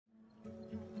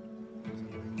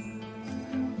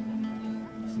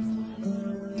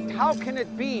how can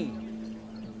it be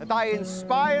that I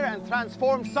inspire and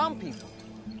transform some people,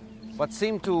 but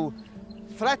seem to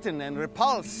threaten and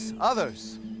repulse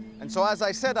others? And so, as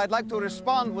I said, I'd like to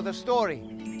respond with a story.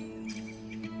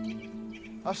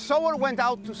 A sower went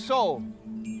out to sow,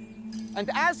 and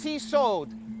as he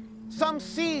sowed, some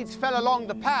seeds fell along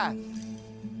the path,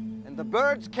 and the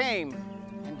birds came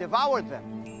and devoured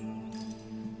them.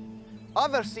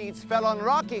 Other seeds fell on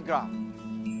rocky ground,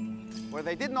 where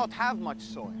they did not have much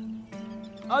soil.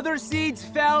 Other seeds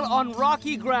fell on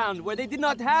rocky ground, where they did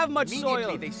not have much soil.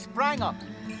 Immediately they sprang up,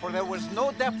 for there was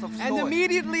no depth of soil. And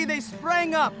immediately they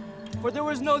sprang up, for there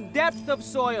was no depth of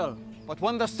soil. But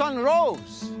when the sun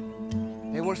rose,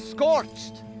 they were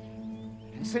scorched.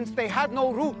 And since they had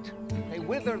no root, they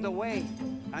withered away.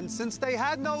 And since they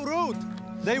had no root,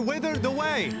 they withered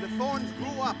away. The thorns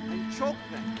grew up and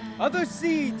choked them. Other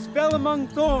seeds fell among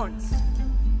thorns,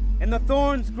 and the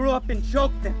thorns grew up and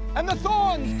choked them. And the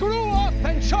thorns grew up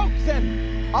and choked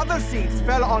them. Other seeds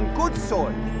fell on good soil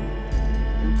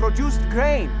and produced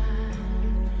grain,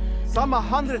 some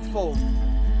 100-fold,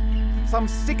 some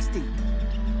 60,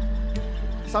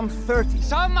 some 30.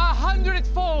 Some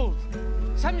 100-fold,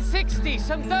 some 60,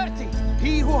 some 30.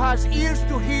 He who has ears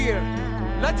to hear,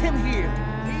 let him hear.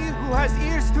 He who has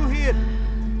ears to hear,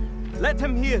 let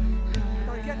him hear.